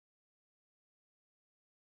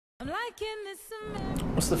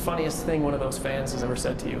What's the funniest thing one of those fans has ever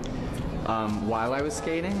said to you? While I was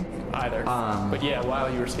skating? Either. But yeah,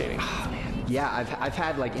 while you were skating. Yeah, I've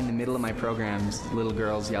had, like, in the middle of my programs, little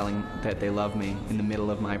girls yelling that they love me in the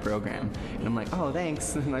middle of my program. And I'm like, oh,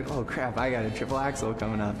 thanks. And I'm like, oh, crap, I got a triple axel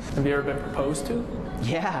coming up. Have you ever been proposed to?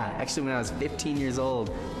 Yeah, actually, when I was 15 years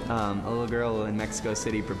old, a little girl in Mexico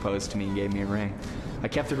City proposed to me and gave me a ring. I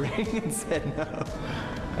kept the ring and said no.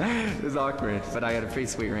 It was awkward, but I got a pretty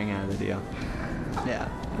sweet ring out of the deal. Yeah.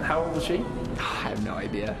 How old was she? I have no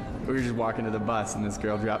idea. We were just walking to the bus and this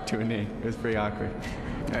girl dropped to a knee. It was pretty awkward.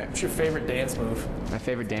 All right, what's your favorite dance move? My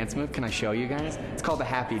favorite dance move? Can I show you guys? It's called the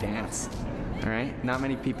happy dance. All right? Not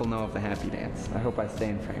many people know of the happy dance. I hope I stay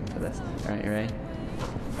in frame for this. All right, you ready?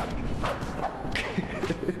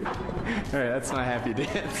 All right, that's my happy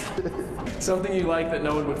dance. Something you like that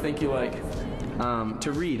no one would think you like?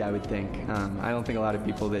 To read, I would think. I don't think a lot of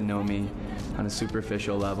people that know me on a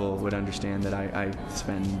superficial level would understand that I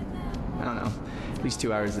spend, I don't know, at least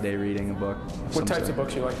 2 hours a day reading a book. What types of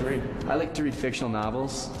books do you like to read? I like to read fictional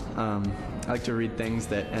novels. I like to read things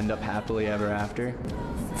that end up happily ever after.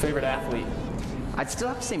 Favorite athlete? I'd still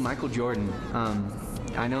have to say Michael Jordan.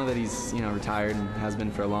 I know that he's, retired and has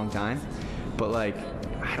been for a long time, but like,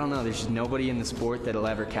 I don't know, there's just nobody in the sport that'll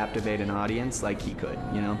ever captivate an audience like he could,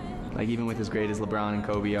 Like, even with as great as LeBron and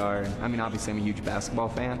Kobe are, I mean, obviously I'm a huge basketball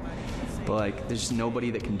fan, but like, there's just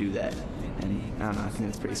nobody that can do that. And I don't know, I think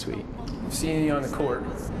that's pretty sweet. Seeing you on the court,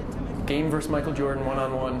 game versus Michael Jordan,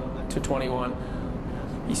 1-on-1 to 21.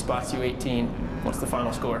 He spots you 18. What's the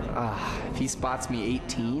final score? If he spots me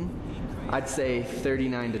 18, I'd say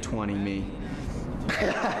 39-20 me.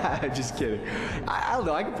 Just kidding. I don't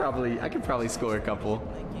know. I could probably score a couple.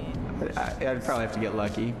 I'd probably have to get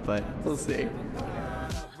lucky, but we'll see.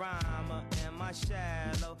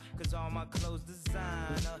 Shallow, cause all my clothes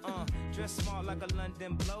designer, dress smart like a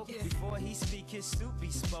London bloke. Before he speak, his suit be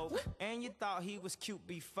spoke. And you thought he was cute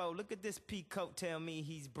before. Look at this peacoat, tell me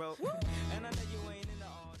he's broke. And I know